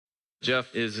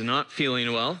Jeff is not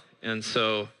feeling well, and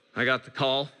so I got the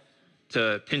call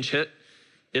to pinch hit.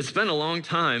 It's been a long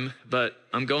time, but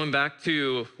I'm going back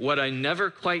to what I never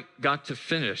quite got to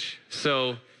finish.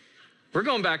 So we're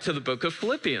going back to the book of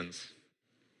Philippians.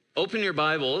 Open your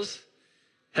Bibles,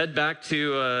 head back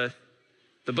to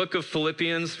the book of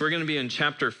Philippians. We're going to be in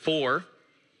chapter 4.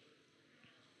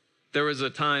 There was a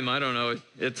time, I don't know,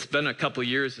 it's been a couple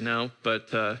years now,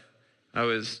 but I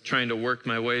was trying to work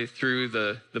my way through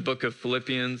the book of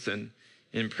Philippians and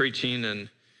in preaching, and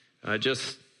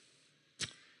just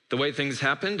the way things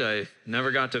happened, I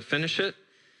never got to finish it.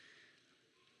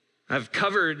 I've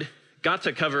got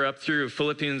to cover up through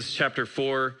Philippians chapter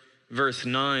 4, verse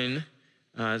 9.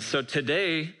 So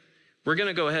today, we're going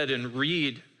to go ahead and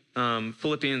read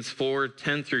Philippians 4,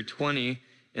 10 through 20,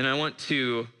 and I want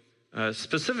to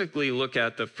specifically look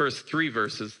at the first 3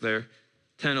 verses there,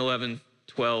 10, 11,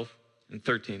 12, and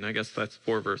 13. I guess that's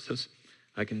 4 verses.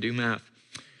 I can do math.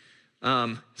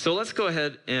 So let's go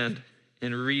ahead and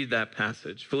read that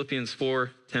passage. Philippians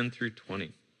 4, 10 through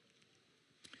 20.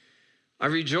 I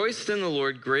rejoiced in the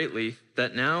Lord greatly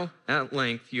that now at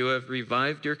length you have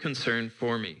revived your concern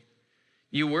for me.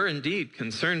 You were indeed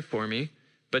concerned for me,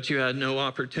 but you had no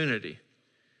opportunity.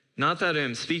 Not that I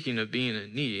am speaking of being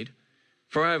in need,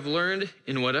 for I have learned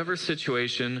in whatever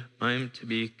situation I am to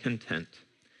be content.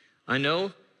 I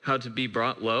know how to be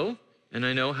brought low, and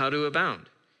I know how to abound.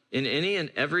 In any and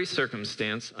every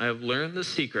circumstance, I have learned the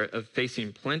secret of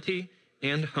facing plenty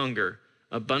and hunger,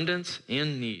 abundance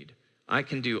and need. I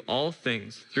can do all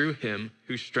things through him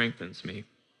who strengthens me.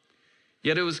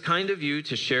 Yet it was kind of you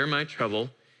to share my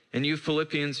trouble, and you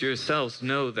Philippians yourselves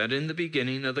know that in the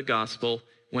beginning of the gospel,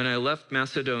 when I left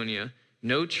Macedonia,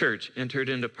 no church entered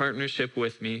into partnership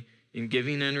with me in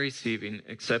giving and receiving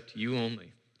except you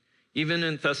only. Even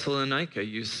in Thessalonica,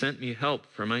 you sent me help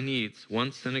for my needs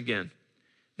once and again.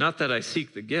 Not that I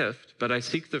seek the gift, but I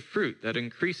seek the fruit that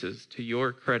increases to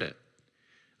your credit.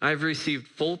 I have received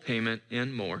full payment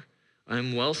and more. I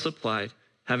am well supplied,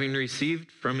 having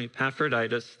received from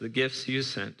Epaphroditus the gifts you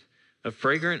sent, a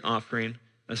fragrant offering,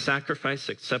 a sacrifice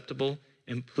acceptable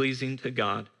and pleasing to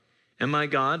God. And my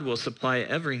God will supply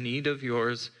every need of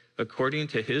yours according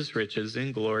to his riches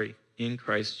in glory in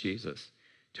Christ Jesus.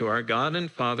 To our God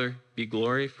and Father be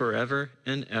glory forever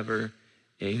and ever.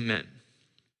 Amen.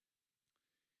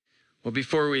 Well,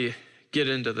 before we get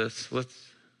into this,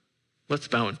 let's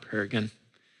bow in prayer again.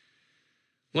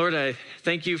 Lord, I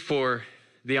thank you for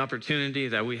the opportunity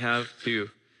that we have to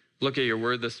look at your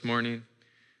word this morning.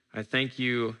 I thank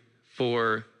you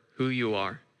for who you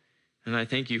are. And I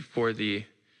thank you for the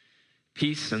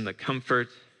peace and the comfort,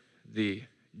 the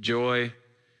joy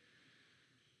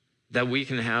that we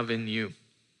can have in you,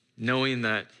 knowing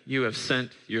that you have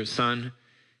sent your Son,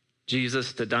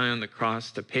 Jesus, to die on the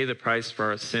cross, to pay the price for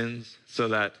our sins, so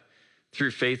that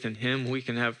through faith in him, we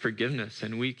can have forgiveness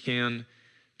and we can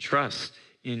trust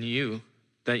in you,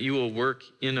 that you will work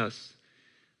in us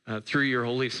through your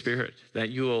Holy Spirit, that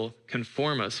you will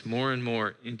conform us more and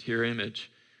more into your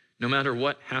image, no matter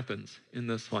what happens in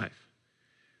this life,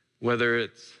 whether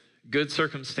it's good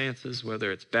circumstances,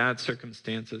 whether it's bad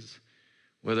circumstances,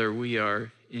 whether we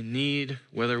are in need,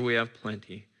 whether we have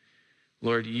plenty.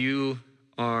 Lord, you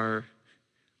are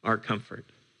our comfort.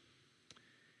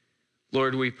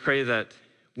 Lord, we pray that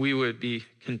we would be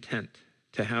content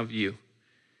to have you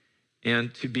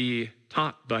and to be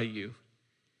taught by you,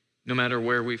 no matter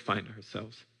where we find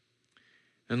ourselves.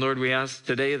 And Lord, we ask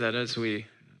today that as we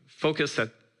focus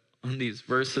on these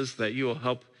verses, that you will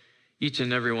help each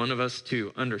and every one of us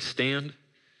to understand,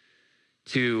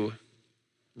 to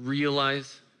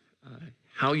realize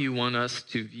how you want us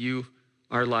to view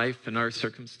our life and our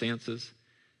circumstances.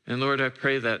 And Lord, I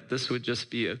pray that this would just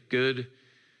be a good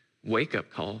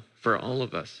wake-up call for all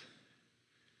of us.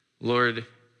 Lord,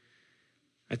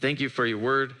 I thank you for your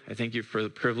word. I thank you for the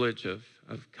privilege of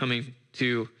coming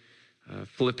to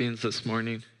Philippians this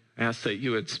morning. I ask that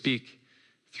you would speak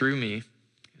through me,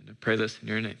 and I pray this in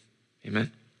your name.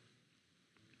 Amen.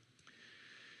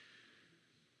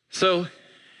 So,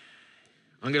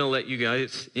 I'm going to let you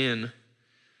guys in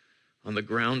on the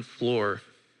ground floor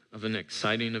of an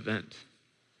exciting event.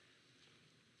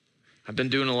 I've been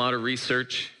doing a lot of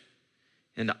research,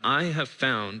 and I have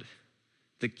found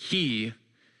the key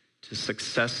to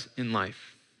success in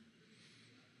life.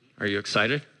 Are you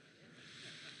excited?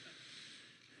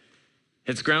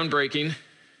 It's groundbreaking.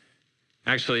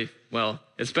 Actually, well,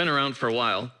 it's been around for a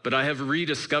while, but I have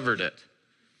rediscovered it.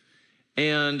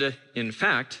 And in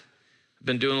fact, I've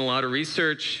been doing a lot of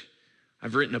research.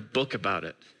 I've written a book about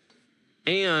it.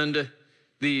 And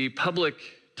the public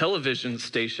television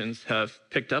stations have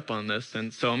picked up on this.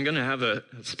 And so I'm going to have a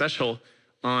special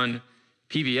on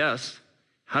PBS,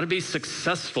 How to Be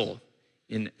Successful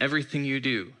in Everything You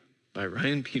Do by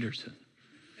Ryan Peterson.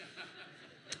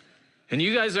 And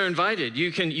you guys are invited.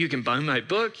 You can buy my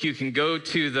book. You can go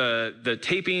to the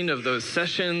taping of those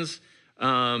sessions.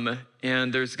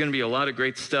 And there's going to be a lot of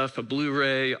great stuff, a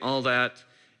Blu-ray, all that.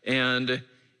 And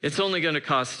it's only going to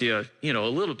cost you, a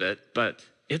little bit, but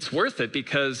it's worth it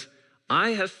because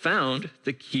I have found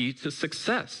the key to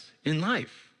success in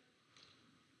life.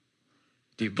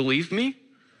 Do you believe me?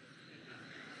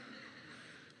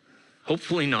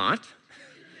 Hopefully not.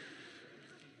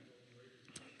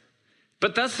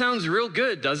 But that sounds real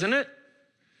good, doesn't it?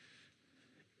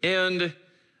 And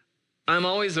I'm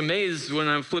always amazed when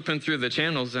I'm flipping through the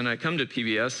channels and I come to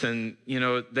PBS and,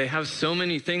 they have so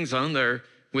many things on there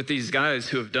with these guys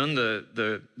who have done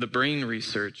the brain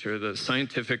research or the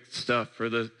scientific stuff or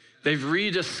they've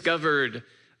rediscovered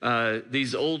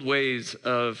these old ways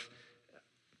of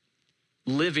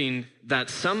living that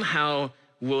somehow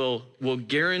will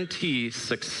guarantee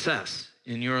success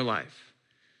in your life.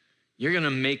 You're going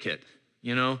to make it.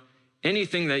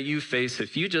 Anything that you face,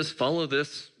 if you just follow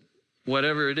this,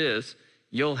 whatever it is,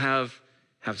 you'll have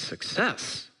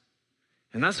success.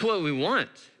 And that's what we want,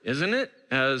 isn't it?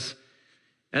 As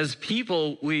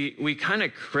people, we kind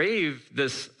of crave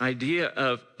this idea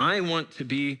of, I want to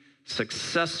be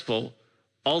successful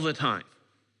all the time.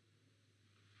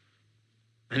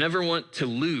 I never want to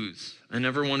lose. I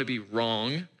never want to be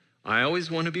wrong. I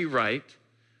always want to be right.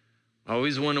 I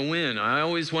always want to win. I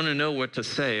always want to know what to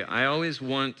say. I always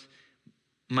want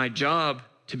my job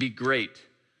to be great.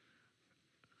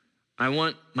 I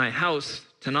want my house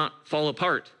to not fall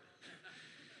apart.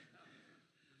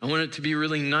 I want it to be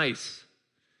really nice.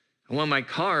 I want my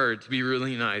car to be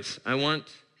really nice. I want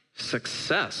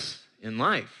success in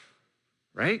life,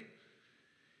 right?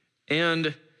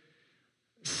 And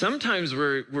sometimes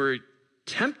we're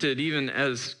tempted, even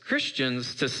as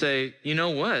Christians, to say, you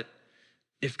know what?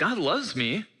 If God loves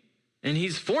me and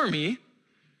he's for me,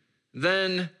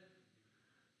 then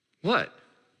what?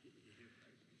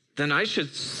 Then I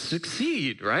should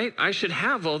succeed, right? I should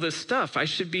have all this stuff. I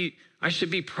should be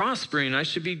prospering. I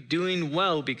should be doing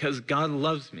well because God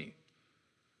loves me.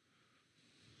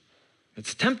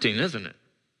 It's tempting, isn't it?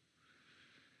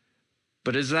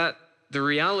 But is that the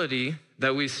reality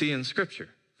that we see in Scripture?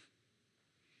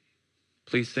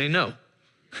 Please say no.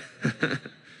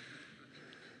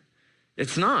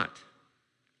 It's not,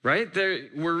 right?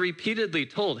 We're repeatedly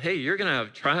told, hey, you're going to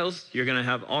have trials. You're going to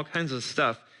have all kinds of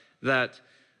stuff that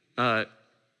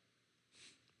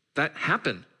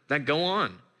happen, that go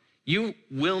on. You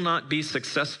will not be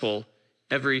successful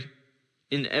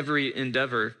in every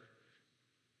endeavor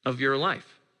of your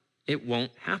life. It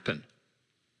won't happen.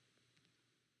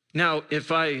 Now,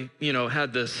 if I,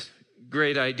 had this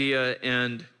great idea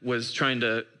and was trying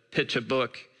to pitch a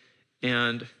book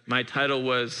and my title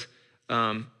was,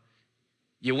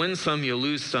 you win some, you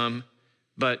lose some,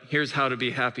 but here's how to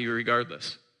be happy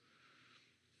regardless.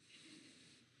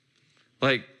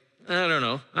 Like, I don't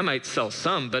know, I might sell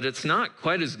some, but it's not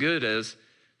quite as good as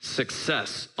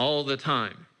success all the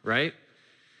time, right?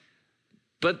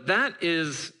 But that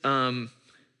is a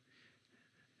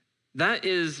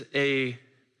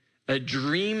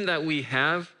dream that we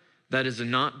have that is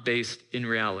not based in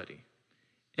reality.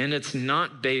 And it's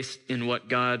not based in what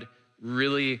God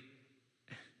really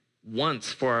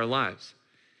wants for our lives.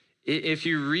 If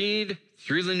you read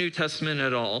through the New Testament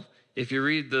at all, if you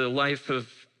read the life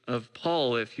of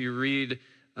Paul, if you read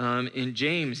in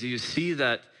James, you see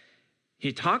that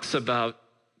he talks about,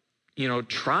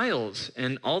 trials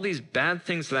and all these bad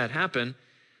things that happen.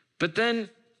 But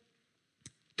then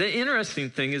the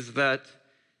interesting thing is that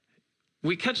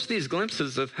we catch these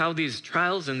glimpses of how these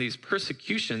trials and these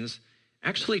persecutions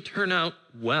actually turn out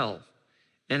well,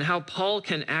 and how Paul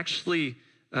can actually,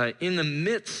 in the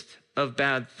midst of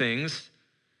bad things,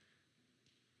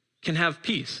 can have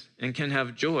peace and can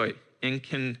have joy and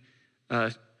can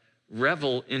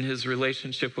revel in his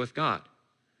relationship with God.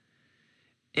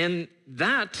 And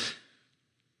that,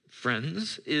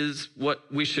 friends, is what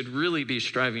we should really be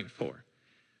striving for.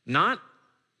 Not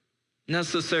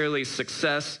necessarily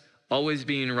success, always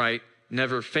being right,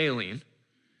 never failing,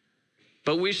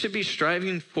 but we should be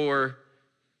striving for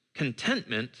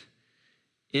contentment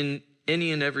in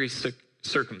any and every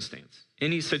circumstance,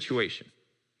 any situation.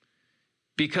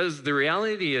 Because the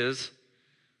reality is,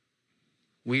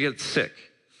 we get sick.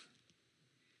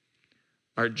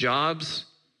 Our jobs,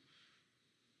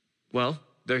 well,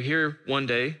 they're here one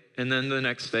day, and then the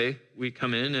next day we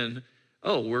come in and,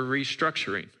 we're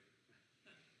restructuring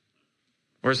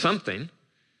or something.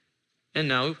 and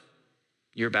now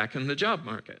you're back in the job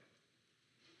market.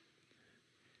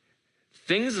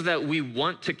 Things that we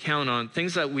want to count on,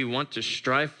 things that we want to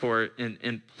strive for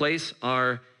and place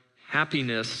our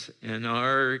happiness and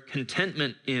our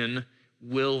contentment in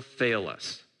will fail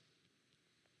us.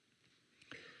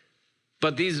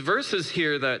 But these verses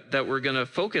here that we're going to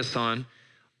focus on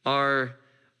are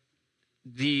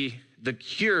the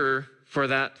cure for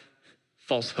that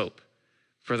false hope,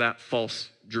 for that false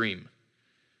dream.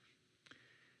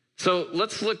 So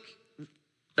let's look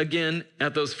again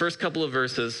at those first couple of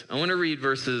verses. I want to read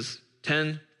verses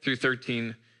 10 through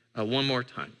 13 one more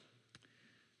time.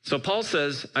 So Paul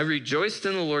says, I rejoiced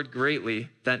in the Lord greatly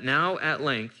that now at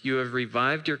length you have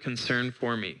revived your concern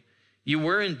for me. You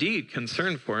were indeed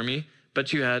concerned for me,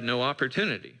 but you had no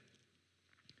opportunity.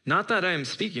 Not that I am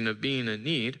speaking of being in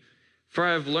need, for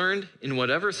I have learned in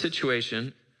whatever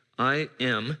situation I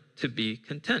am to be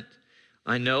content.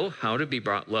 I know how to be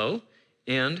brought low,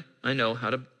 and I know how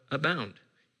to abound.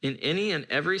 In any and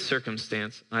every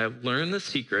circumstance, I have learned the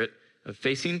secret of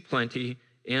facing plenty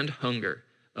and hunger,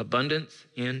 abundance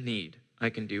and need. I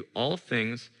can do all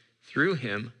things through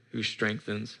him who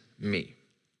strengthens me.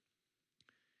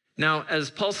 Now, as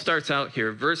Paul starts out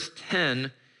here, verse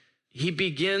 10, he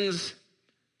begins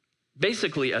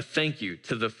basically a thank you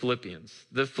to the Philippians.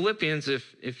 The Philippians,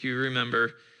 if you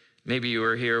remember, maybe you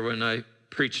were here when I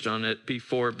preached on it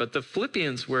before, but the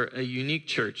Philippians were a unique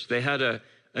church. They had a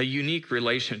unique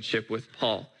relationship with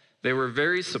Paul. They were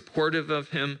very supportive of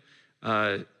him.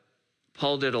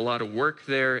 Paul did a lot of work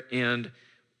there, and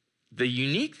the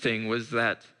unique thing was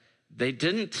that they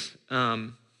didn't,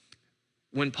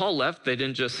 when Paul left, they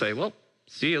didn't just say, well,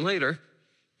 see you later,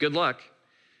 good luck.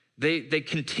 They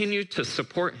continued to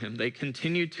support him. They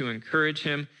continued to encourage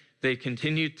him. They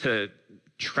continued to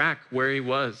track where he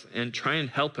was and try and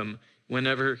help him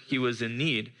whenever he was in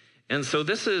need. And so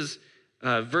this is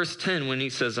verse 10 when he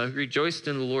says, I rejoiced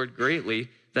in the Lord greatly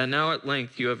that now at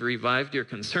length you have revived your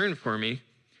concern for me.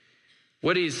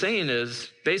 What he's saying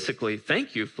is basically,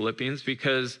 thank you, Philippians,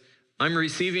 because I'm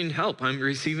receiving help. I'm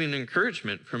receiving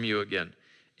encouragement from you again.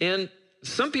 And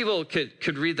some people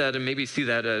could read that and maybe see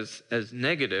that as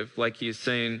negative, like he's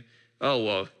saying, oh,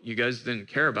 well, you guys didn't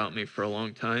care about me for a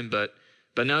long time, but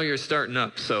now you're starting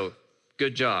up, so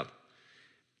good job.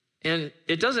 And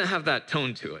it doesn't have that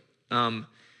tone to it.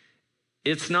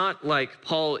 It's not like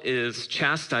Paul is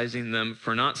chastising them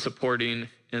for not supporting,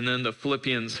 and then the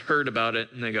Philippians heard about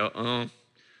it, and they go, oh,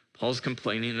 Paul's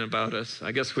complaining about us.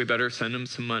 I guess we better send him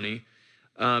some money.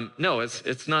 No,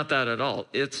 it's not that at all.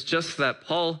 It's just that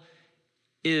Paul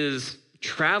is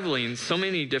traveling so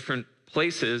many different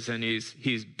places, and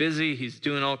he's busy, he's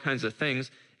doing all kinds of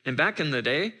things. And back in the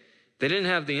day, they didn't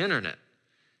have the internet.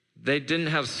 They didn't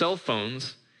have cell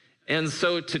phones. And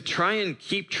so to try and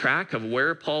keep track of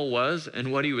where Paul was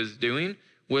and what he was doing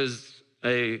was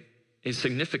a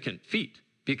significant feat,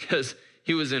 because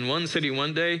he was in one city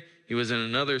one day, he was in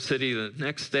another city the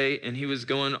next day, and he was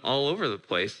going all over the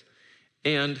place.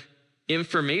 And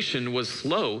information was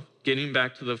slow getting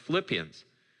back to the Philippians.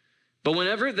 But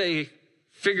whenever they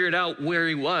figured out where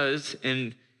he was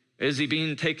and is he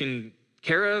being taken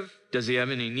care of, does he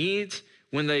have any needs,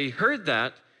 when they heard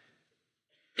that,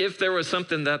 if there was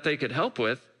something that they could help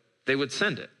with, they would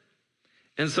send it.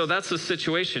 And so that's the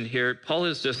situation here. Paul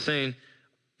is just saying,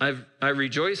 I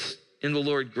rejoice in the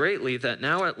Lord greatly that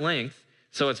now at length,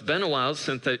 so it's been a while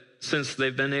since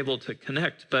they've been able to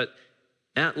connect, but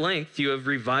at length you have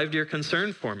revived your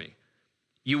concern for me.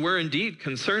 You were indeed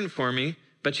concerned for me,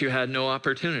 but you had no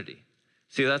opportunity.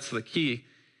 See, that's the key.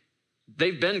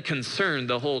 They've been concerned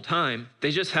the whole time.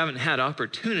 They just haven't had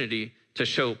opportunity to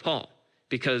show Paul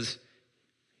because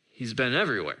he's been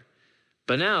everywhere.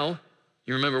 But now,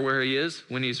 you remember where he is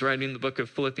when he's writing the book of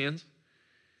Philippians?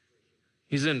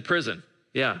 He's in prison.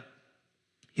 Yeah.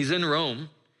 He's in Rome,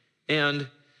 and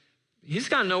he's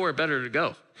got nowhere better to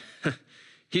go.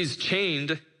 He's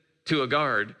chained to a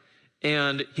guard,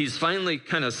 and he's finally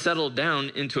kind of settled down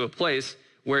into a place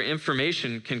where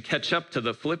information can catch up to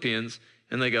the Philippians,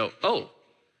 and they go, oh,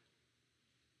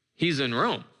 he's in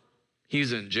Rome.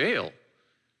 He's in jail.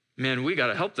 Man, we got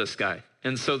to help this guy.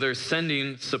 And so they're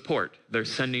sending support. They're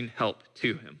sending help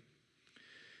to him.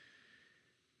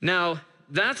 Now,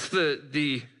 that's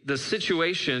the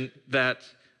situation that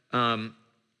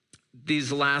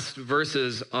these last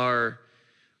verses are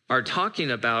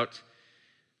talking about.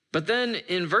 But then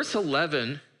in verse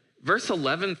 11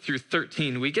 through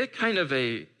 13, we get kind of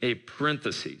a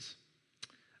parenthesis.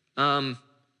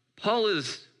 Paul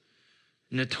is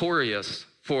notorious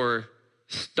for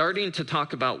starting to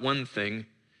talk about one thing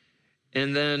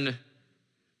and then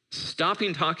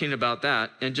stopping talking about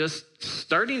that and just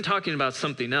starting talking about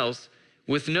something else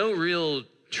with no real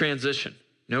transition,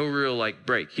 no real like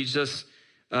break. He's just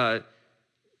talk.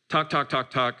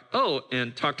 Oh,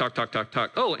 and talk.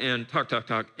 Oh, and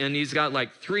talk. And he's got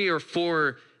like 3 or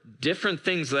 4 different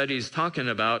things that he's talking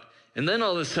about. And then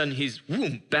all of a sudden he's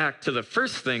back to the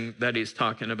first thing that he's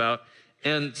talking about.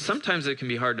 And sometimes it can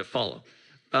be hard to follow.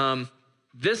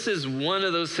 This is one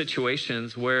of those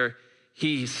situations where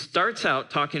he starts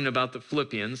out talking about the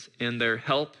Philippians and their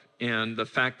help and the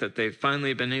fact that they've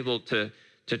finally been able to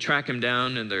track him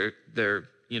down, and they're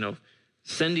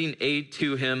sending aid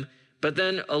to him. But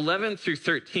then 11 through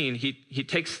 13, he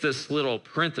takes this little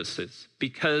parenthesis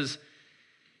because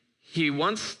he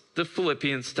wants the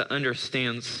Philippians to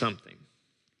understand something.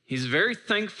 He's very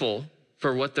thankful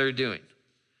for what they're doing.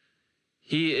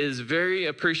 He is very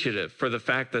appreciative for the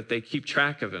fact that they keep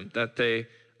track of him, that they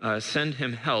send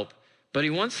him help. But he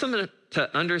wants them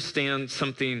to understand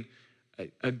something,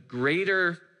 a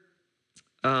greater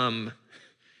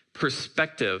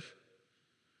perspective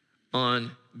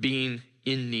on being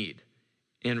in need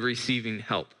and receiving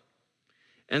help.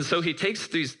 And so he takes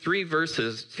these 3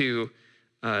 verses to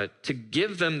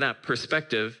give them that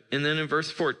perspective. And then in verse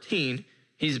 14,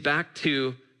 he's back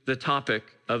to the topic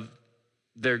of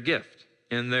their gift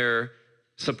and their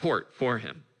support for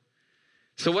him.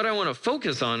 So what I want to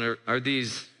focus on are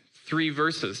these 3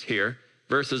 verses here,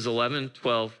 verses 11,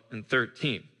 12, and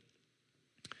 13.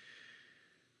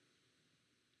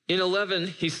 In 11,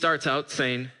 he starts out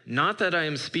saying, "Not that I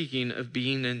am speaking of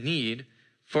being in need,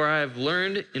 for I have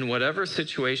learned in whatever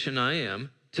situation I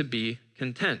am to be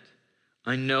content.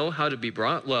 I know how to be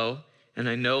brought low, and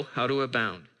I know how to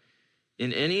abound.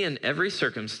 In any and every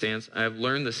circumstance, I have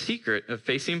learned the secret of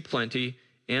facing plenty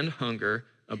and hunger,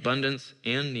 abundance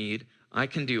and need. I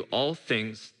can do all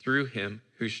things through him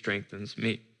who strengthens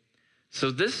me."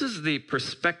 So this is the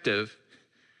perspective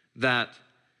that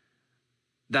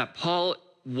Paul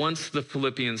wants the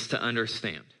Philippians to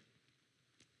understand.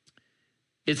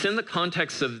 It's in the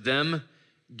context of them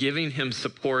giving him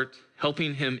support,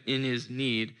 helping him in his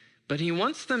need, but he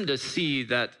wants them to see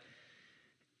that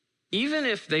even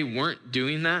if they weren't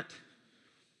doing that,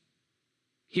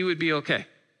 he would be okay.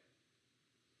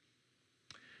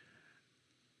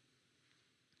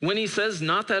 When he says,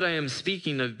 "Not that I am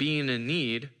speaking of being in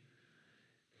need,"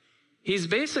 he's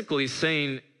basically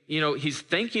saying, he's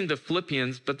thanking the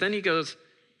Philippians, but then he goes,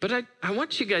 but I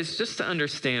want you guys just to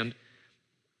understand,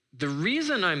 the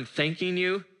reason I'm thanking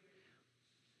you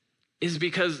is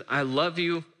because I love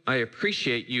you, I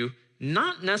appreciate you,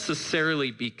 not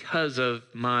necessarily because of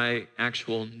my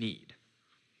actual need.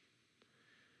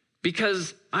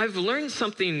 Because I've learned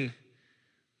something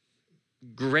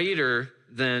greater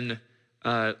than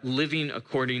living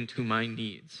according to my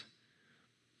needs.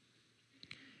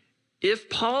 If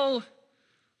Paul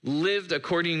lived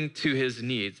according to his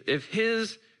needs, if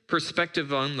his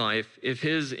perspective on life, if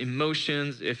his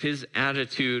emotions, if his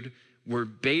attitude were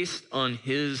based on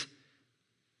his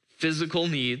physical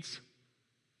needs,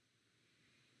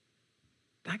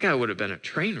 that guy would have been a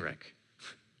train wreck.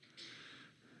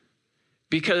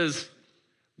 Because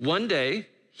one day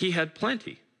he had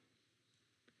plenty,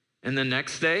 and the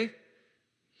next day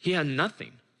he had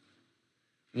nothing.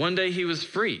 One day he was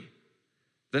free,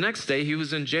 the next day he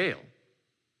was in jail.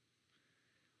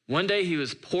 One day he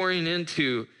was pouring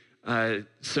into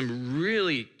some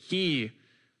really key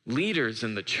leaders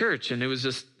in the church, and it was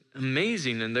just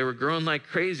amazing, and they were growing like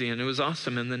crazy, and it was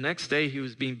awesome. And the next day he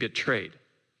was being betrayed.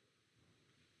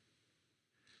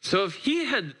 So if he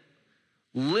had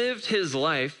lived his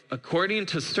life according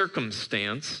to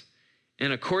circumstance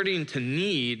and according to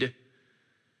need,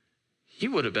 he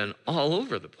would have been all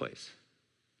over the place.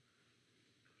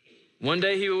 One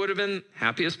day he would have been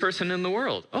happiest person in the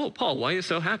world. "Oh, Paul, why are you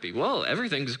so happy?" "Well,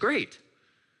 everything's great."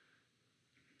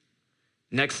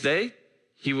 Next day,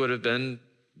 he would have been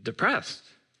depressed,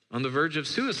 on the verge of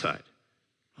suicide.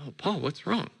 "Oh, Paul, what's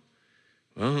wrong?"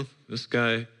 "Well, this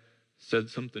guy said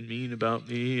something mean about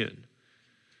me, and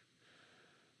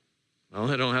well,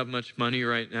 I don't have much money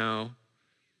right now.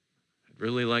 I'd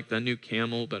really like that new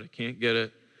Camel, but I can't get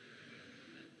it."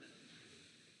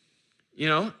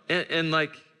 And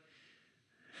like,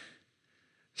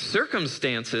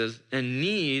 circumstances and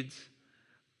needs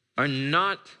are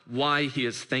not why he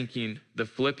is thanking the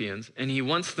Philippians, and he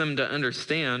wants them to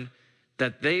understand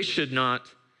that they should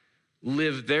not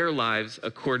live their lives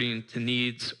according to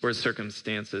needs or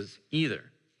circumstances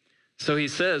either. So he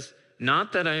says,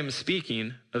 "Not that I am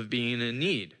speaking of being in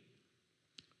need,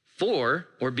 for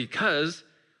or because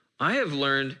I have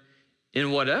learned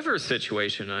in whatever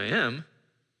situation I am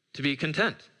to be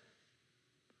content."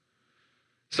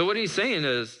 So what he's saying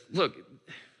is, look,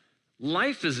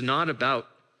 Life is not about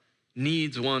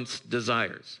needs, wants,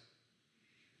 desires.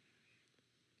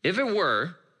 If it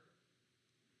were,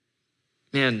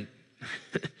 man,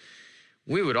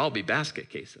 we would all be basket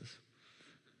cases.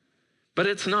 But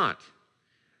it's not.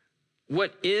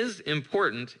 What is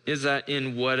important is that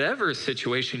in whatever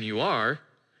situation you are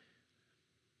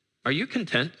you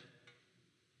content?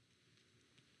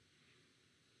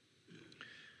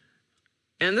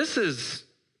 And this is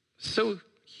so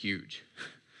huge.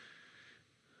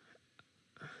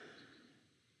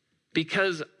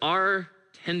 Because our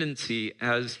tendency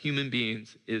as human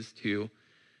beings is to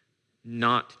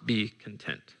not be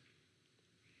content.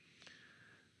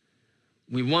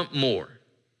 We want more.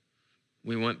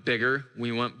 We want bigger.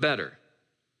 We want better.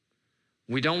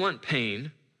 We don't want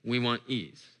pain. We want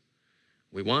ease.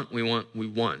 We want.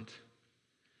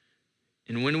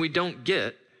 And when we don't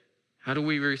get, how do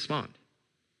we respond?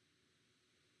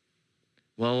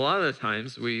 Well, a lot of the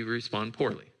times we respond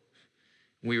poorly.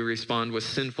 We respond with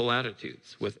sinful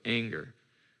attitudes, with anger,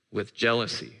 with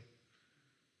jealousy,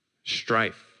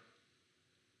 strife.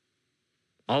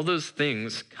 All those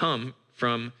things come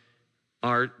from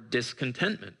our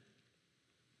discontentment.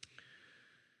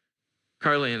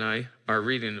 Carly and I are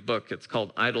reading a book. It's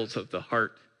called Idols of the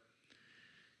Heart,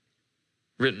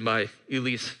 written by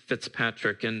Elyse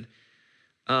Fitzpatrick. And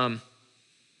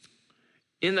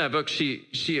in that book,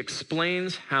 she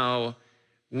explains how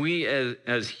we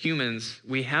as humans,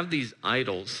 we have these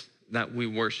idols that we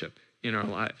worship in our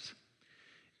lives.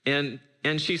 And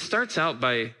she starts out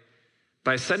by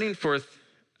setting forth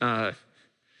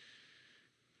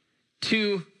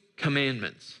 2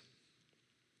 commandments.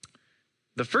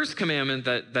 The first commandment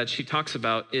that she talks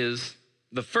about is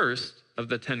the first of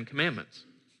the 10 commandments.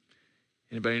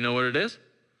 Anybody know what it is?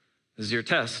 This is your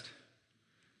test.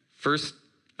 First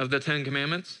of the 10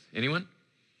 commandments, anyone?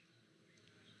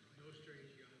 No strange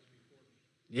gods before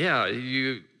me. Yeah,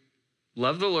 you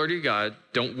love the Lord your God,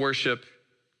 don't worship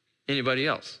anybody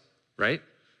else, right?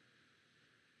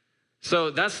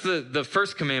 So that's the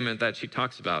first commandment that she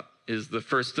talks about, is the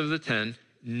first of the 10,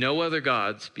 no other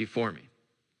gods before me.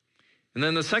 And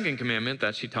then the second commandment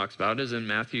that she talks about is in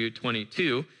Matthew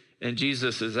 22, and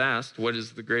Jesus is asked, what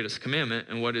is the greatest commandment?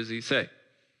 And what does he say?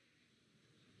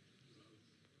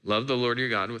 Love the Lord your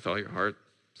God with all your heart,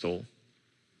 soul,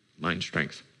 mind,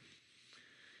 strength.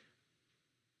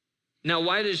 Now,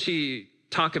 why does she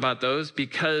talk about those?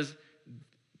 Because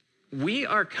we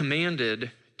are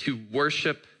commanded to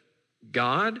worship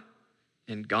God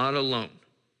and God alone.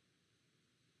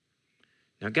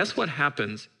 Now, guess what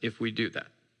happens if we do that?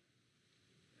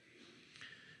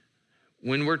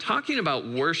 When we're talking about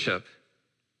worship,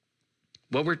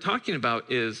 what we're talking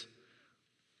about is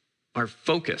our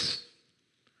focus,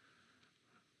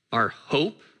 our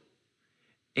hope,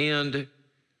 and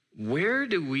where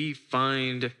do we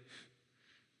find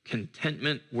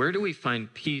contentment? Where do we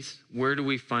find peace? Where do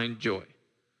we find joy?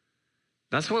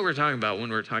 That's what we're talking about when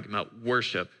we're talking about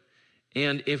worship.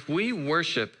 And if we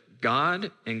worship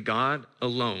God and God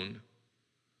alone,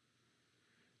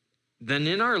 then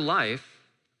in our life,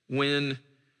 when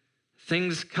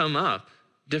things come up,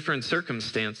 different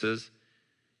circumstances,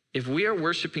 if we are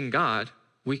worshiping God,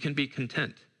 we can be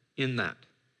content in that.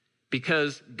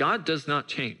 Because God does not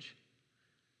change.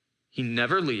 He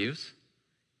never leaves.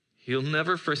 He'll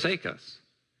never forsake us.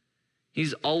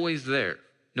 He's always there,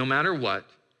 no matter what.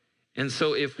 And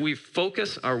so if we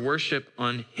focus our worship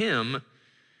on him,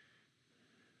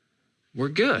 we're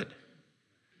good.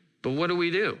 But what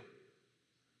do?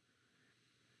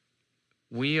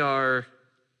 We are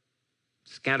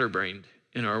scatterbrained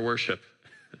in our worship.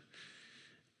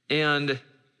 And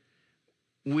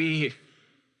we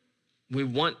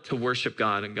want to worship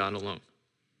God and God alone.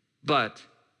 But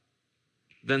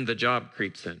then the job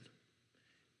creeps in.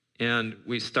 And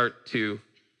we start to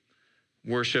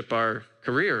worship our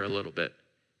career a little bit.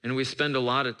 And we spend a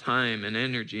lot of time and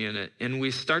energy in it. And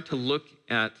we start to look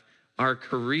at our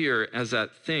career as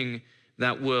that thing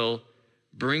that will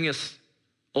bring us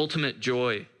ultimate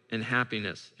joy and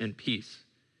happiness and peace.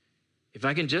 If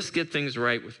I can just get things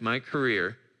right with my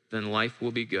career, then life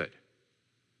will be good.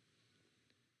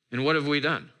 And what have we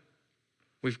done?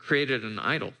 We've created an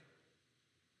idol.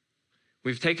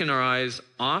 We've taken our eyes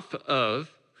off of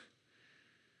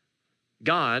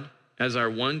God as our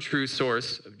one true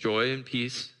source of joy and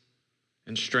peace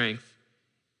and strength,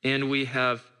 and we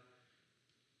have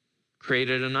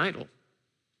created an idol,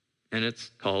 and it's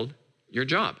called your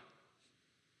job.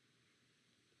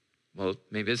 Well,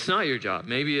 maybe it's not your job.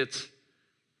 Maybe it's,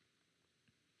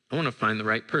 I want to find the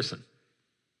right person.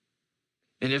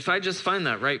 And if I just find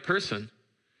that right person,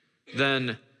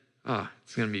 then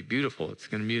it's going to be beautiful. It's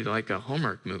going to be like a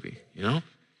Hallmark movie, you know?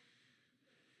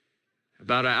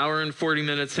 About an hour and 40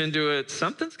 minutes into it,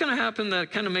 something's going to happen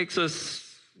that kind of makes us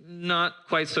not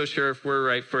quite so sure if we're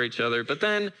right for each other. But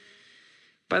then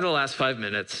by the last 5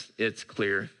 minutes, it's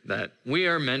clear that we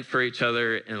are meant for each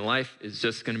other and life is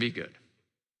just going to be good.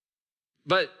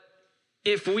 But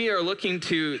if we are looking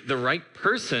to the right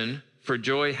person for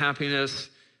joy, happiness,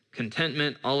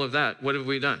 contentment, all of that, what have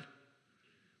we done?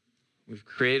 We've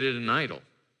created an idol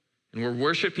and we're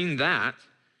worshiping that.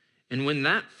 And when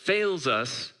that fails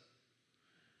us,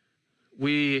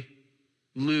 we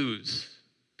lose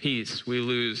peace, we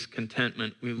lose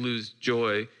contentment, we lose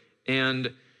joy.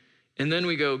 And then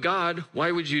we go, God,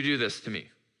 why would you do this to me?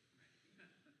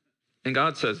 And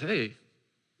God says, hey,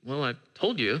 well, I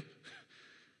told you,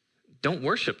 don't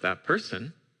worship that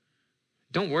person.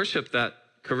 Don't worship that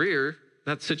career,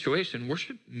 that situation.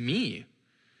 Worship me.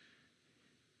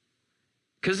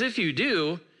 Because if you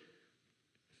do,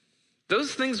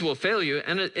 those things will fail you.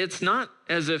 And it's not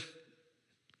as if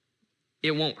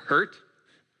it won't hurt.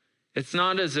 It's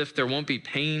not as if there won't be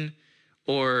pain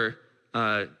or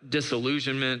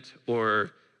disillusionment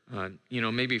or,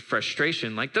 maybe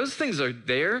frustration. Like those things are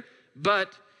there,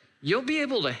 but you'll be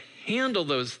able to handle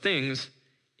those things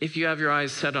if you have your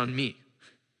eyes set on me.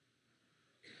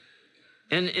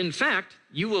 And in fact,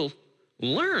 you will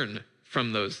learn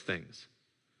from those things.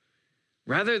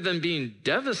 Rather than being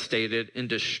devastated and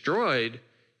destroyed,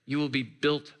 you will be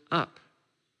built up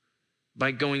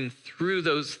by going through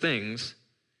those things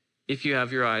if you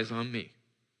have your eyes on me.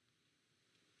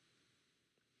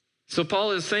 So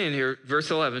Paul is saying here,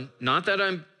 verse 11, not that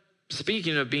I'm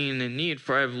speaking of being in need,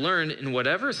 for I've learned in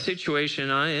whatever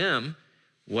situation I am,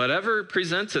 whatever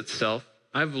presents itself,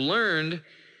 I've learned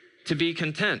to be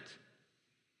content.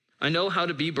 I know how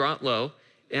to be brought low,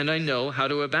 and I know how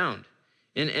to abound.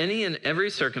 In any and every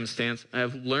circumstance, I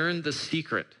have learned the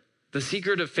secret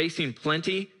of facing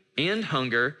plenty and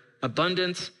hunger,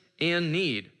 abundance and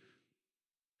need.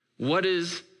 What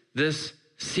is this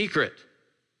secret?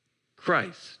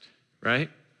 Christ, right?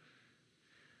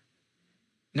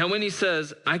 Now, when he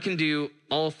says, I can do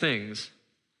all things,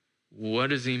 what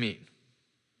does he mean?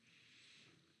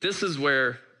 This is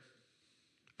where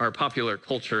our popular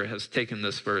culture has taken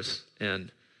this verse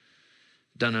and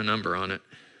done a number on it.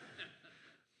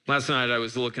 Last night I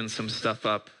was looking some stuff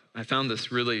up. I found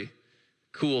this really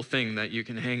cool thing that you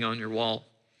can hang on your wall.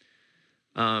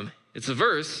 It's a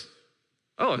verse.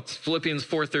 It's Philippians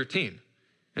 4:13.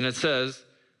 And it says,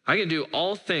 I can do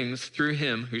all things through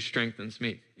him who strengthens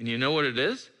me. And you know what it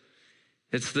is?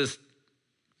 It's this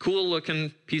cool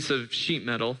looking piece of sheet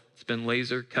metal. It's been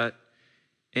laser cut.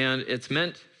 And it's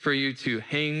meant for you to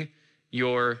hang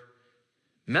your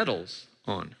medals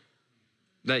on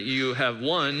that you have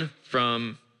won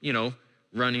from,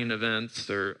 running events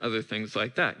or other things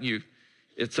like that.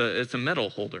 It's a medal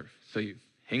holder. So you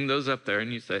hang those up there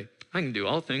and you say, I can do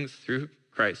all things through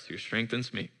Christ who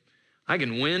strengthens me. I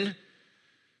can win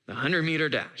the 100-meter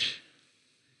dash.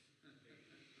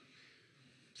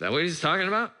 Is that what he's talking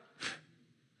about?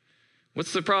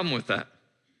 What's the problem with that?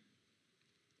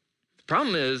 The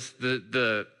problem is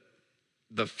the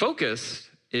focus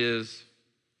is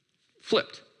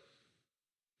flipped.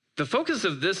 The focus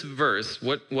of this verse,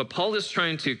 what Paul is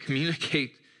trying to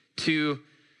communicate to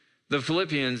the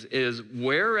Philippians is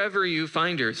wherever you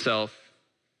find yourself,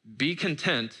 be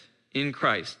content in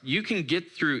Christ. You can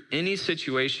get through any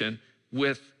situation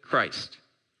with Christ.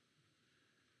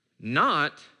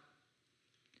 Not,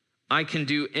 I can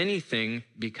do anything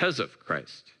because of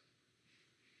Christ.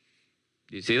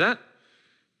 Do you see that?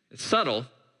 It's subtle,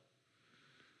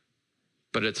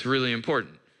 but it's really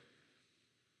important.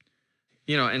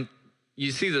 And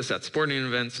you see this at sporting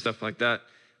events, stuff like that,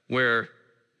 where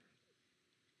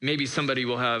maybe somebody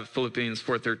will have Philippians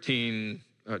 4:13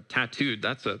 tattooed.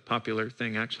 That's a popular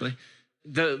thing, actually.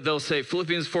 They'll say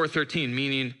Philippians 4:13,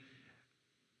 meaning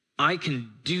I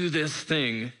can do this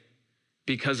thing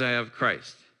because I have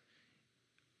Christ.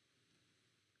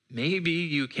 Maybe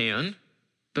you can,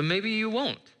 but maybe you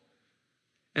won't.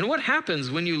 And what happens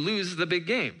when you lose the big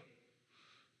game?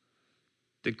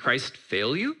 Did Christ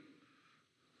fail you?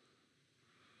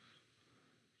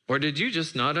 Or did you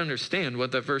just not understand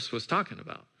what that verse was talking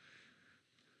about?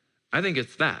 I think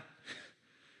it's that.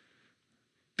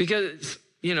 Because,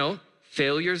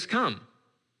 failures come.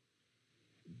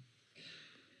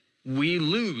 We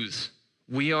lose.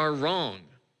 We are wrong.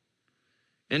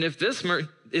 And if this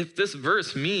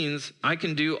verse means I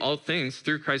can do all things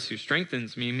through Christ who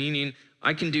strengthens me, meaning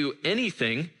I can do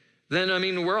anything, then,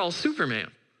 we're all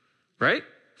Superman, right?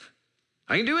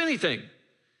 I can do anything.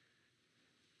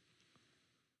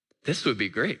 this would be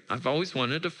great. I've always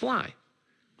wanted to fly.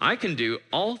 I can do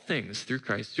all things through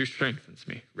Christ who strengthens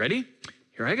me. Ready?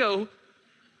 Here I go.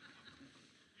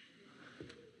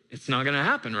 It's not going to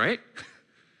happen, right?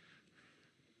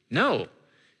 No,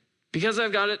 because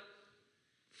I've got it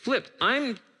flipped.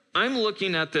 I'm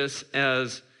looking at this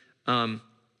as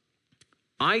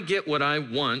I get what I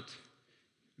want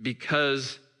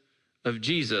because of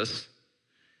Jesus,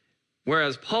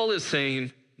 whereas Paul is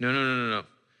saying, no.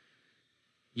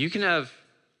 You can have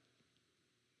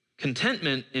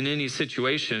contentment in any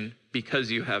situation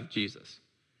because you have Jesus.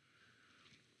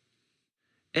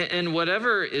 And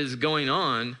whatever is going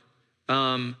on,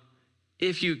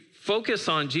 if you focus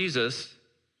on Jesus,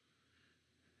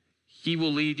 he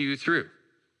will lead you through.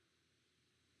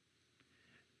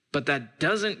 But that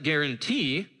doesn't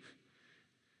guarantee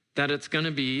that it's going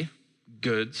to be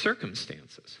good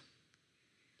circumstances.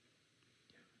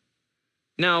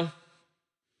 Now,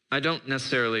 I don't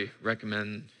necessarily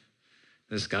recommend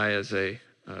this guy as a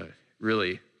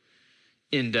really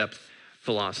in-depth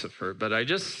philosopher, but I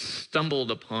just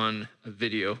stumbled upon a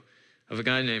video of a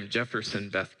guy named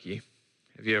Jefferson Bethke.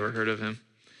 Have you ever heard of him?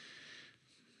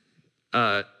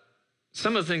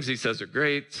 Some of the things he says are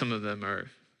great. Some of them are,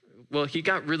 well, he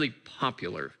got really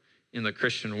popular in the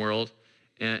Christian world.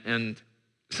 And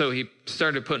so he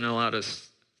started putting a lot of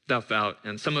stuff out,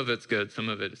 and some of it's good. Some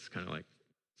of it is kind of like,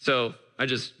 so I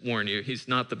just warn you, he's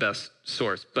not the best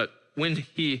source. But when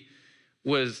he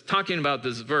was talking about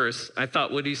this verse, I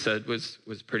thought what he said was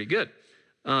pretty good.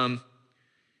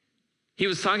 He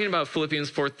was talking about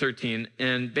Philippians 4:13,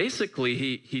 and basically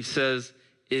he says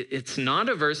it's not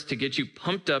a verse to get you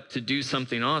pumped up to do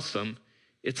something awesome.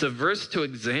 It's a verse to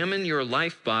examine your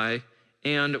life by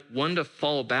and one to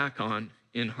fall back on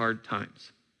in hard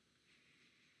times.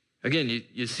 Again,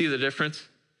 you see the difference?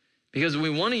 Because we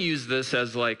want to use this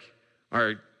as like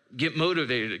our get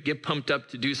motivated, get pumped up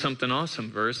to do something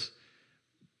awesome verse,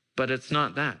 but it's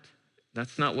not that.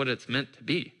 That's not what it's meant to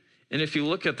be. And if you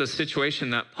look at the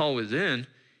situation that Paul was in,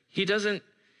 he doesn't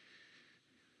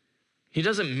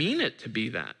mean it to be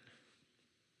that.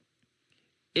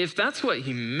 If that's what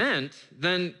he meant,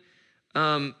 then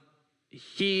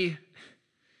he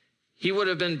would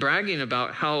have been bragging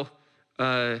about how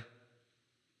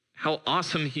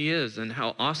awesome he is and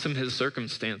how awesome his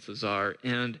circumstances are.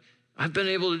 And I've been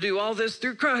able to do all this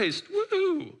through Christ.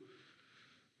 Woo!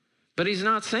 But he's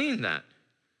not saying that.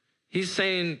 He's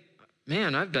saying,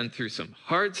 man, I've been through some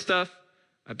hard stuff.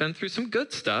 I've been through some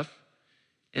good stuff.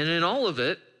 And in all of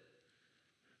it,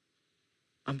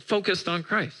 I'm focused on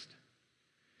Christ.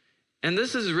 And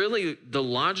this is really the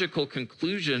logical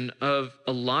conclusion of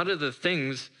a lot of the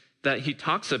things that he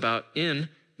talks about in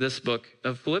this book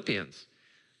of Philippians.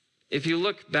 If you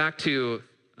look back to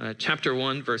chapter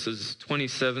 1, verses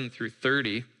 27 through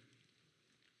 30,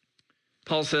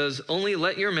 Paul says, "Only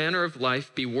let your manner of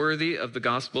life be worthy of the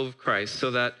gospel of Christ,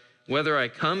 so that whether I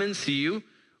come and see you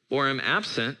or am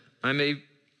absent, I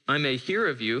may hear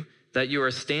of you that you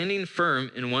are standing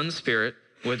firm in one spirit,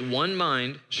 with one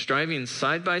mind, striving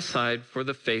side by side for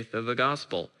the faith of the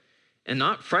gospel, and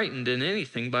not frightened in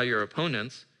anything by your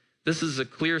opponents. This is a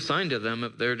clear sign to them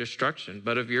of their destruction,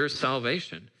 but of your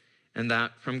salvation, and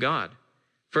that from God.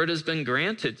 For it has been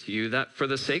granted to you that for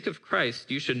the sake of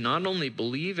Christ you should not only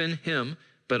believe in him,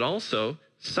 but also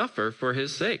suffer for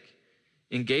his sake,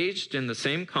 engaged in the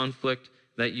same conflict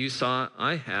that you saw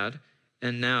I had,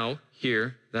 and now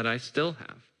hear that I still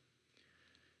have."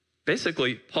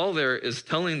 Basically, Paul there is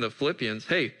telling the Philippians,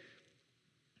 hey,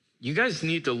 you guys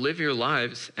need to live your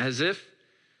lives as if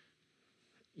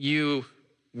you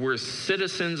were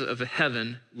citizens of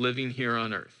heaven living here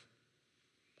on earth.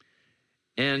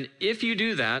 And if you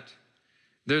do that,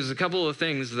 there's a couple of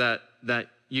things that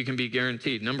you can be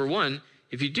guaranteed. Number one,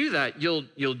 if you do that,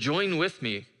 you'll join with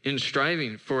me in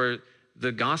striving for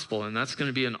the gospel, and that's going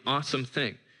to be an awesome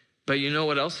thing. But you know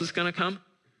what else is going to come?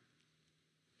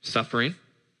 Suffering.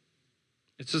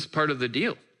 It's just part of the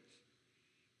deal.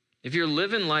 If you're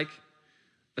living like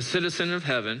a citizen of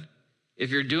heaven,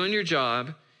 if you're doing your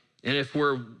job, and if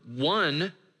we're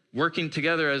one, working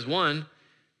together as one,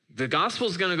 the gospel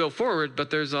is going to go forward, but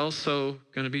there's also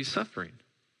going to be suffering.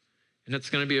 And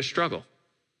it's going to be a struggle.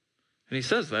 And he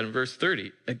says that in verse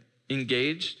 30,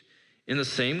 engaged in the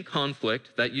same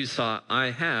conflict that you saw I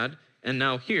had, and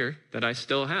now hear that I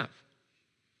still have.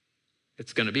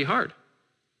 It's going to be hard.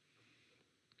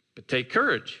 But take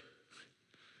courage.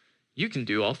 You can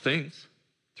do all things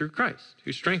through Christ,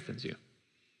 who strengthens you.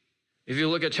 If you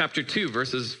look at chapter 2,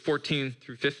 verses 14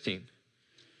 through 15,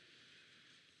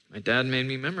 my dad made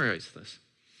me memorize this.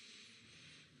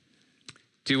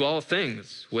 "Do all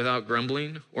things without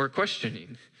grumbling or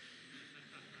questioning."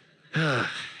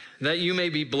 That you may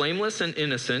be blameless and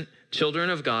innocent, children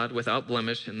of God without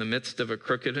blemish in the midst of a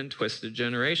crooked and twisted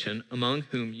generation, among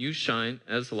whom you shine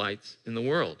as lights in the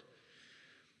world.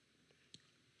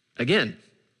 Again,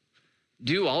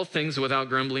 do all things without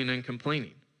grumbling and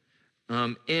complaining.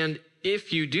 And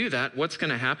if you do that, what's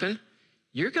going to happen?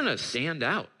 You're going to stand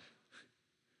out.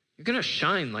 You're going to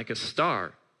shine like a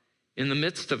star in the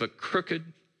midst of a crooked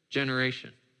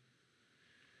generation.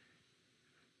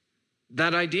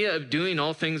 That idea of doing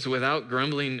all things without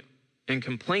grumbling and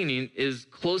complaining is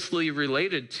closely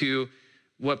related to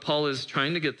what Paul is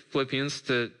trying to get the Philippians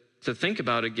to think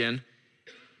about again.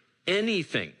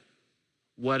 Anything,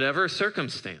 whatever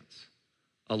circumstance,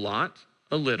 a lot,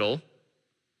 a little,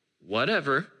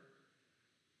 whatever,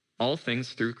 all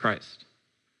things through Christ.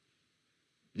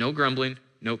 No grumbling,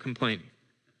 no complaining.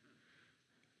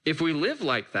 If we live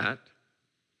like that,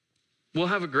 we'll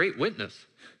have a great witness.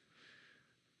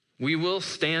 We will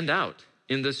stand out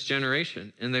in this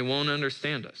generation, and they won't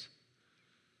understand us.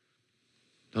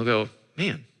 They'll go,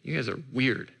 man, you guys are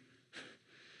weird.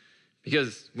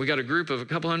 Because we got a group of a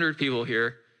couple hundred people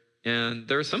here, and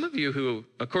there are some of you who,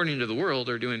 according to the world,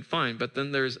 are doing fine, but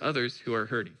then there's others who are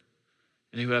hurting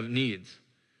and who have needs.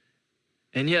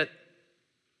 And yet,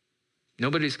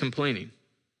 nobody's complaining.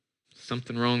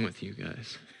 Something wrong with you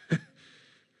guys.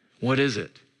 What is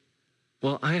it?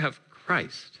 Well, I have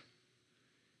Christ.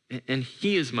 And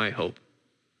he is my hope.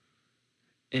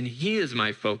 And he is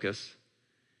my focus.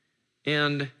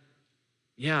 And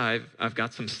yeah, I've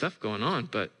got some stuff going on,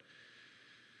 but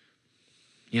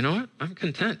you know what? I'm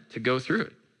content to go through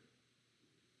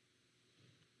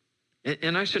it.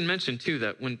 And I should mention too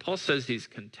that when Paul says he's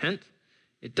content,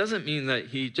 it doesn't mean that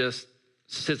he just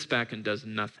sits back and does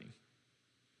nothing.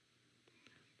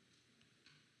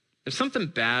 If something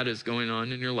bad is going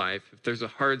on in your life, if there's a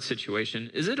hard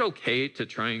situation, is it okay to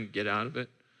try and get out of it?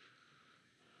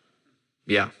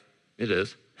 Yeah, it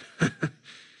is.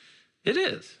 It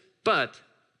is. But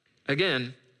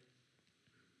again,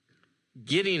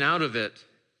 getting out of it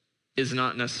is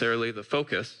not necessarily the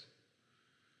focus,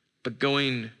 but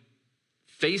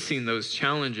facing those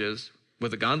challenges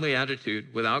with a godly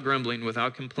attitude, without grumbling,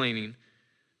 without complaining,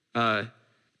 for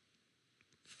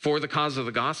the cause of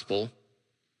the gospel,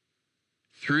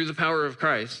 through the power of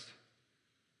Christ,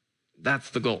 that's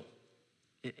the goal.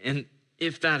 And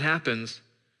if that happens,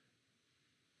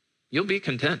 you'll be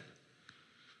content.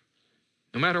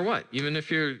 No matter what, even if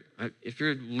you're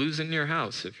losing your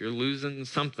house, if you're losing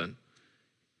something,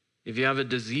 if you have a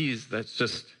disease that's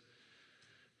just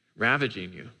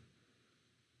ravaging you,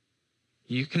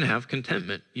 you can have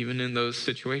contentment even in those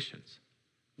situations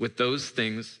with those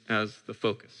things as the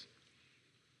focus.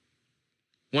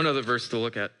 One other verse to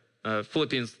look at,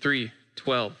 Philippians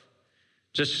 3:12,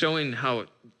 just showing how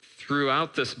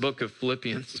throughout this book of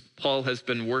Philippians, Paul has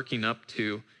been working up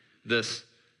to this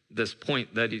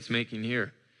point that he's making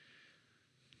here.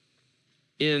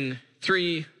 In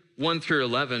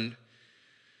 3:1-11,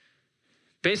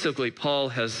 basically Paul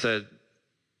has said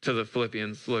to the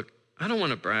Philippians, look, I don't want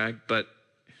to brag, but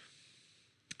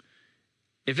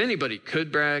if anybody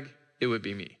could brag, it would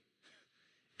be me.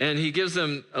 And he gives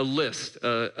them a list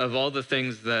of all the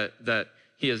things that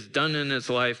he has done in his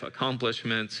life,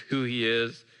 accomplishments, who he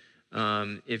is.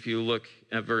 If you look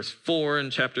at verse 4 in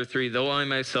chapter 3, though I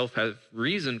myself have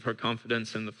reason for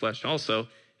confidence in the flesh also,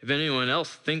 if anyone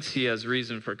else thinks he has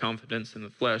reason for confidence in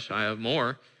the flesh, I have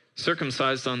more.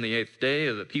 Circumcised on the 8th day,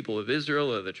 of the people of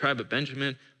Israel, of the tribe of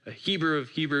Benjamin, a Hebrew of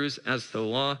Hebrews, as to the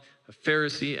law, a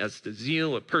Pharisee, as to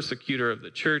zeal, a persecutor of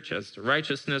the church, as to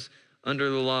righteousness,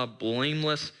 under the law,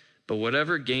 blameless, but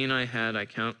whatever gain I had, I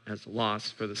count as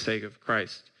loss for the sake of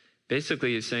Christ.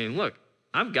 Basically, he's saying, look,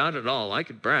 I've got it all. I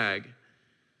could brag,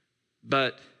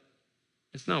 but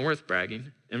it's not worth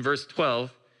bragging. In verse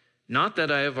 12, not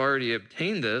that I have already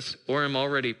obtained this or am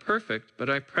already perfect, but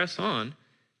I press on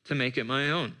to make it my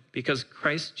own, because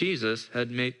Christ Jesus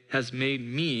has made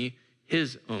me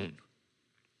his own.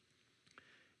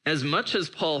 As much as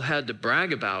Paul had to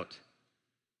brag about,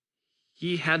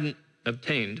 he hadn't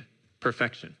obtained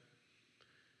perfection.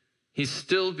 He's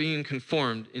still being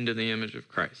conformed into the image of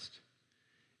Christ.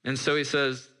 And so he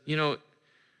says,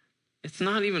 it's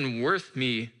not even worth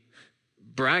me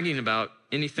bragging about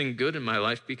anything good in my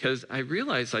life because I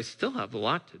realize I still have a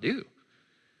lot to do.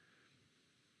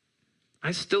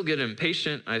 I still get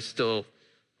impatient. I still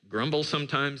grumble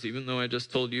sometimes, even though I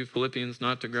just told you, Philippians,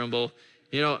 not to grumble.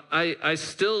 I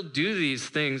still do these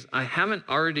things. I haven't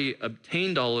already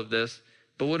obtained all of this,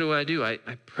 but what do? I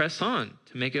press on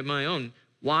to make it my own.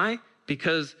 Why?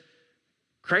 Because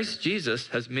Christ Jesus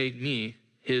has made me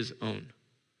his own.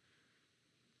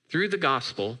 Through the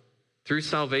gospel, through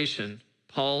salvation,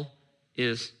 Paul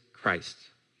is Christ.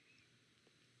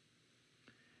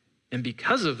 And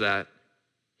because of that,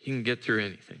 he can get through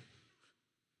anything.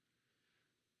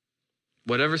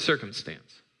 Whatever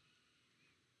circumstance.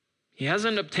 He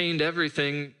hasn't obtained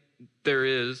everything there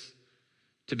is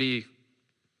to be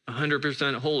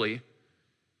 100% holy,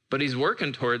 but he's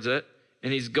working towards it,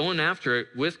 and he's going after it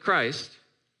with Christ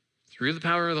through the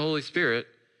power of the Holy Spirit.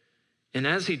 And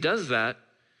as he does that,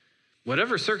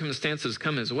 whatever circumstances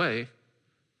come his way,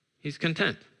 he's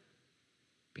content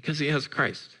because he has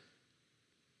Christ.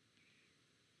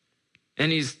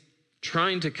 And he's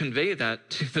trying to convey that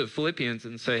to the Philippians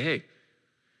and say, hey,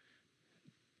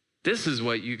 this is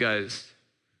what you guys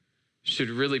should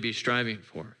really be striving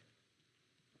for.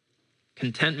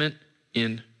 Contentment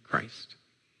in Christ.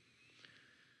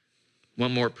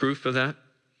 One more proof of that.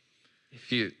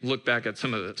 If you look back at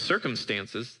some of the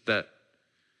circumstances that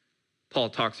Paul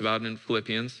talks about in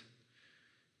Philippians,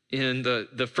 in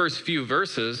the first few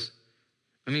verses,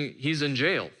 he's in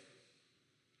jail.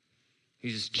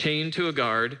 He's chained to a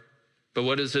guard, but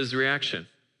what is his reaction?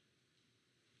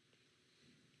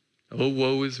 Oh,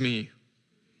 woe is me.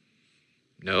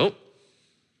 Nope.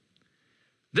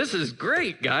 This is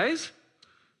great, guys.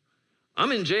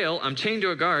 I'm in jail, I'm chained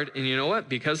to a guard, and you know what?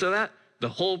 Because of that, the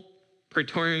whole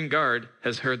Praetorian Guard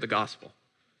has heard the gospel.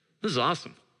 This is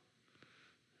awesome.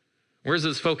 Where's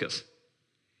his focus?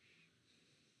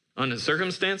 On his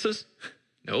circumstances?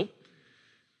 Nope.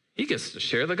 He gets to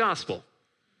share the gospel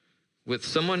with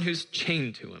someone who's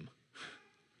chained to him.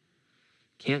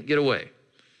 Can't get away.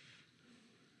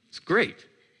 It's great.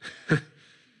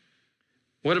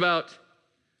 What about,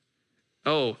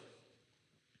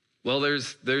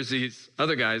 there's these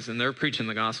other guys, and they're preaching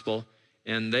the gospel,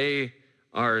 and they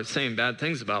are saying bad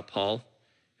things about Paul,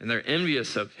 and they're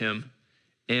envious of him,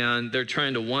 and they're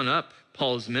trying to one-up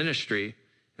Paul's ministry,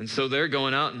 and so they're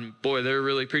going out, and boy, they're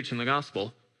really preaching the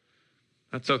gospel.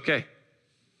 That's okay,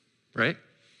 right?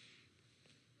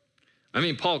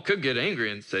 Paul could get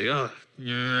angry and say,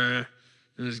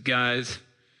 those guys,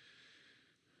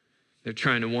 they're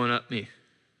trying to one-up me.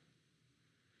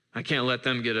 I can't let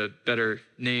them get a better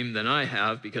name than I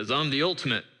have because I'm the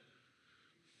ultimate.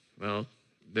 Well,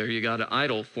 there you got an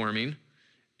idol forming.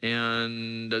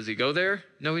 And does he go there?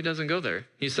 No, he doesn't go there.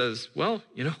 He says, well,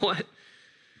 you know what?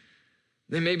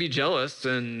 They may be jealous,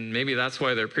 and maybe that's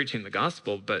why they're preaching the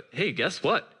gospel, but hey, guess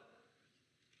what?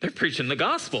 They're preaching the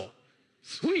gospel.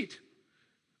 Sweet.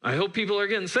 I hope people are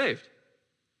getting saved.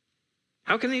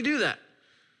 How can he do that?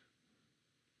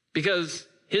 Because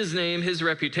his name, his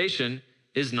reputation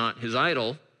is not his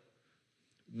idol.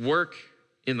 Work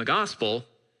in the gospel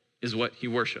is what he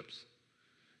worships.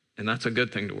 And that's a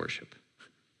good thing to worship.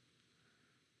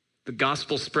 The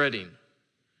gospel spreading,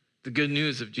 the good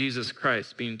news of Jesus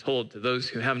Christ being told to those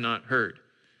who have not heard.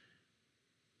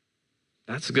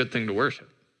 That's a good thing to worship.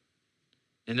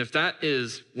 And if that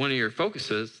is one of your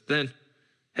focuses, then,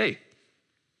 hey,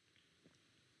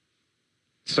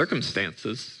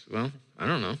 circumstances, well, I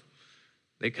don't know.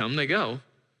 They come, they go.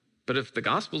 But if the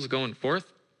gospel's going forth,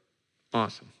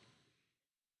 awesome.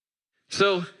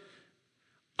 So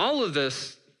all of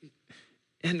this,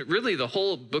 and really the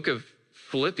whole book of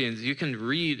Philippians, you can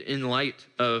read in light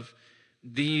of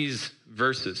these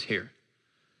verses here.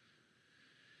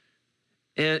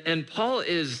 And Paul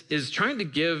is trying to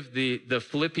give the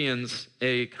Philippians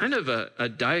a kind of a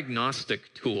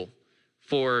diagnostic tool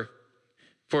for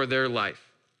their life,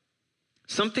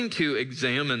 something to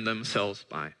examine themselves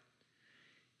by.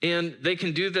 And they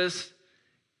can do this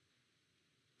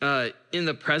in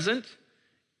the present,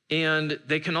 and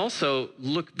they can also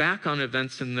look back on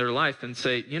events in their life and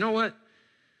say, you know what?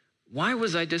 Why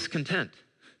was I discontent?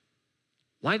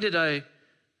 Why did I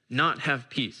not have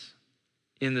peace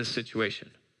in this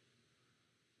situation?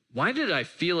 Why did I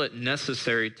feel it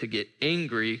necessary to get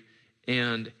angry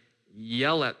and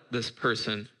yell at this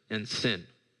person and sin?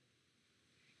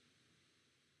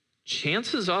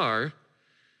 Chances are,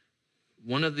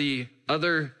 one of the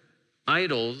other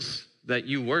idols that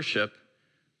you worship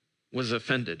was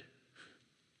offended.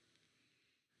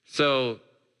 So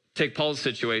take Paul's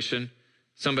situation.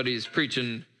 Somebody's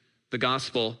preaching the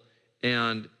gospel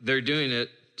and they're doing it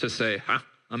to say,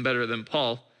 I'm better than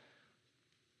Paul.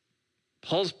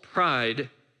 Paul's pride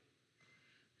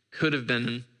could have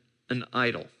been an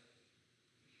idol.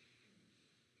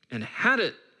 And had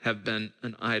it have been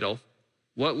an idol,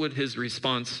 what would his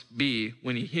response be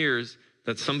when he hears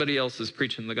that somebody else is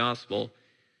preaching the gospel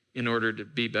in order to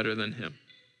be better than him?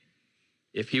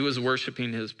 If he was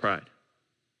worshiping his pride.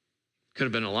 Could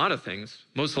have been a lot of things.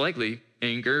 Most likely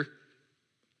anger,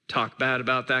 talk bad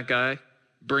about that guy,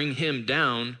 bring him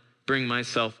down bring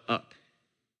myself up,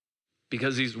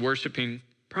 because he's worshiping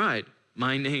pride,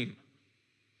 my name.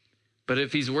 But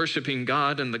if he's worshiping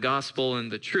God and the gospel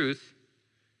and the truth,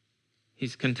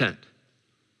 he's content.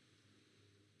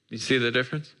 You see the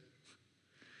difference?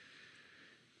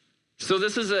 So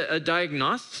this is a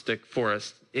diagnostic for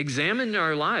us. Examine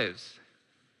our lives.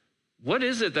 What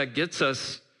is it that gets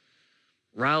us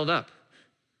riled up?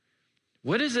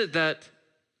 What is it that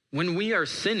when we are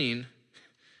sinning,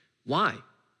 why?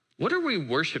 What are we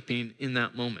worshiping in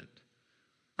that moment?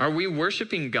 Are we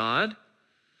worshiping God,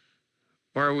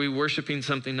 or are we worshiping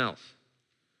something else?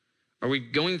 Are we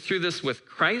going through this with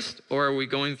Christ, or are we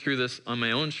going through this on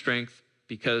my own strength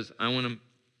because I want to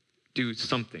do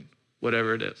something,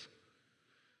 whatever it is?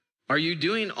 Are you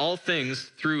doing all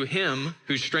things through him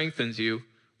who strengthens you,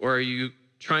 or are you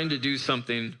trying to do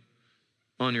something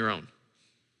on your own?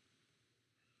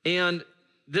 And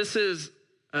this is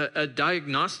a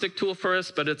diagnostic tool for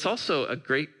us, but it's also a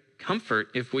great comfort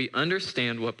if we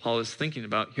understand what Paul is thinking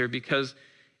about here, because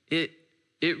it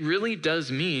really does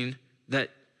mean that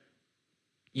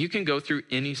you can go through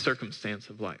any circumstance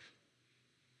of life.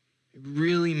 It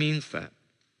really means that.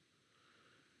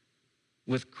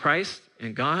 With Christ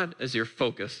and God as your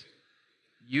focus,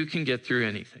 you can get through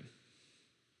anything.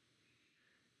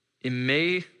 It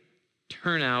may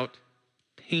turn out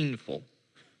painful,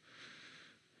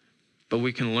 but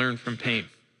we can learn from pain.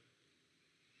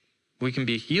 We can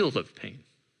be healed of pain.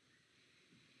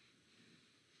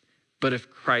 But if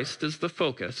Christ is the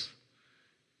focus,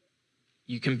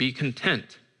 you can be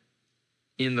content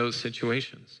in those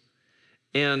situations.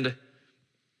 And,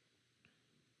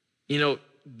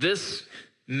 this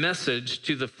message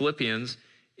to the Philippians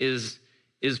is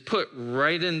put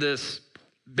right in this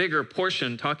bigger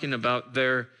portion talking about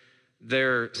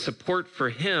their support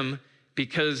for him,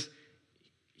 because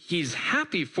he's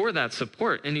happy for that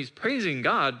support and he's praising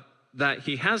God that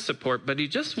he has support, but he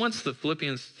just wants the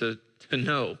Philippians to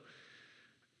know,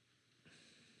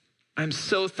 I'm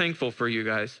so thankful for you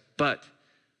guys, but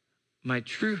my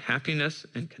true happiness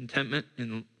and contentment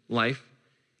in life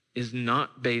is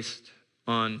not based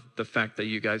on the fact that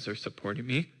you guys are supporting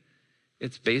me.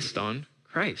 It's based on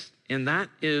Christ. And that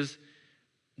is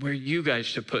where you guys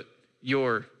should put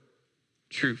your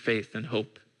true faith and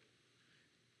hope.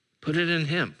 Put it in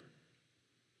him.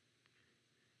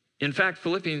 In fact,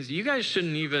 Philippians, you guys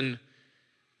shouldn't even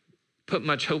put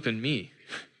much hope in me,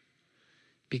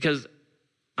 because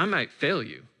I might fail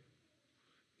you.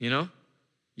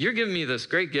 You're giving me this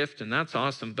great gift and that's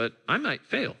awesome, but I might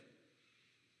fail.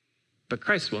 But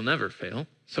Christ will never fail.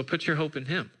 So put your hope in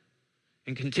him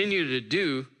and continue to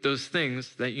do those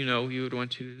things that he would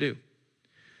want you to do.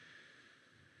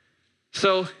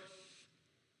 So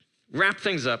wrap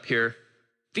things up here.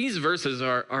 These verses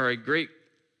are a great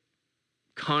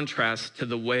contrast to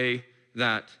the way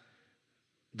that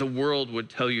the world would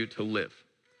tell you to live.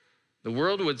 The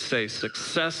world would say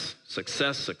success,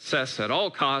 success, success at all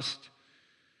cost.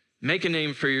 Make a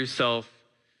name for yourself.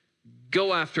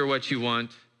 Go after what you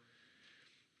want.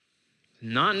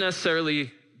 Not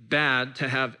necessarily bad to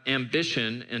have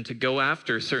ambition and to go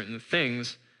after certain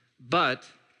things, but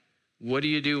what do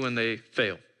you do when they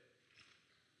fail?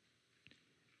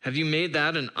 Have you made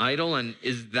that an idol, and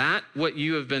is that what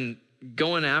you have been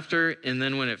going after, and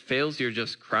then when it fails, you're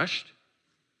just crushed?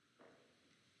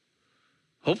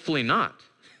 Hopefully not.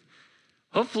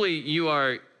 Hopefully you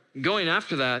are going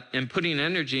after that and putting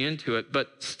energy into it,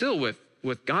 but still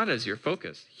with God as your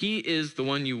focus. He is the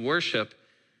one you worship,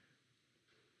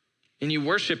 and you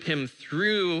worship him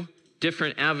through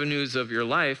different avenues of your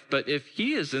life, but if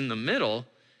he is in the middle,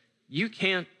 you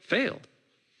can't fail.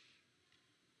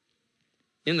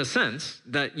 In the sense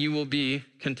that you will be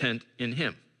content in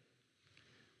him.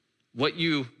 What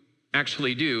you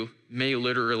actually do may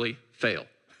literally fail.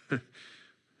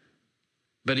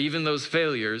 But even those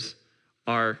failures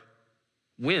are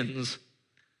wins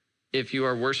if you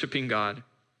are worshiping God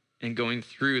and going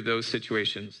through those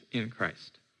situations in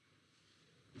Christ.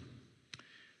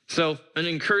 So an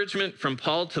encouragement from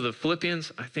Paul to the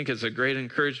Philippians, I think, is a great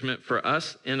encouragement for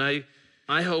us. And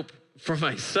I hope for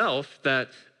myself that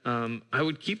I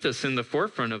would keep this in the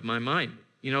forefront of my mind.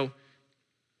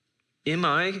 Am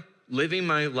I living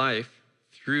my life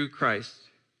through Christ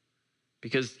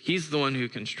because he's the one who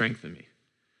can strengthen me?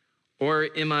 Or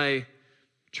am I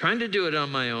trying to do it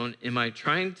on my own? Am I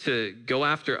trying to go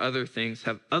after other things?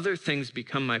 Have other things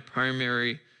become my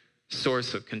primary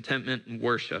source of contentment and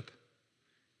worship?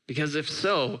 Because if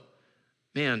so,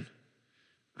 man,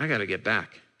 I got to get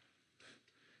back.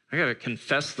 I got to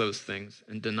confess those things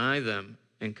and deny them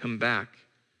and come back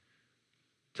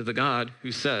to the God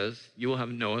who says, you will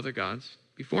have no other gods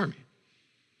before me.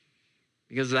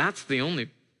 because that's the only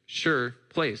sure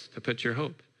place to put your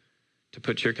hope, to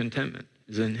put your contentment,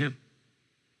 is in him.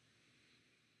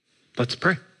 Let's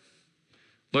pray.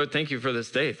 Lord, thank you for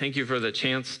this day. Thank you for the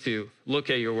chance to look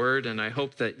at your word, and I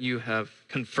hope that you have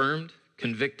confirmed,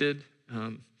 convicted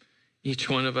each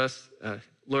one of us.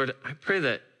 Lord, I pray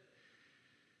that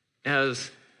as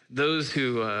those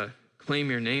who claim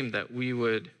your name, that we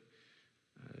would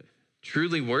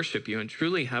truly worship you and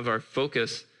truly have our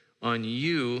focus on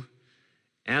you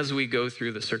as we go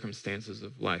through the circumstances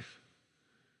of life.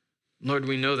 Lord,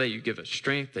 we know that you give us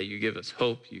strength, that you give us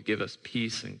hope, you give us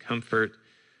peace and comfort,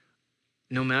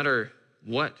 no matter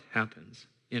what happens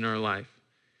in our life.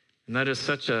 And that is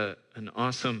such an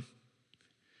awesome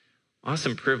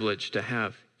privilege to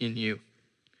have in you.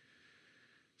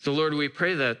 So Lord, we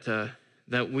pray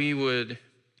that we would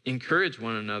encourage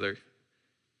one another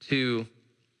to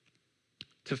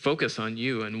focus on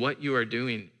you and what you are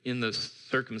doing in the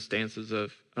circumstances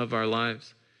of our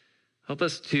lives. Help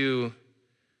us to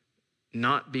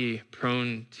not be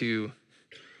prone to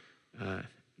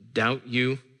doubt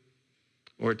you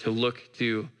or to look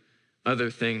to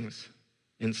other things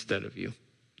instead of you.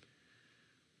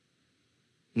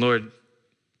 Lord,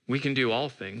 we can do all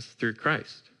things through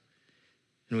Christ,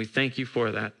 and we thank you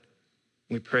for that.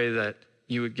 We pray that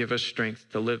you would give us strength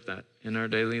to live that in our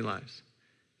daily lives.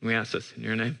 We ask this in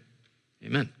your name.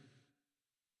 Amen.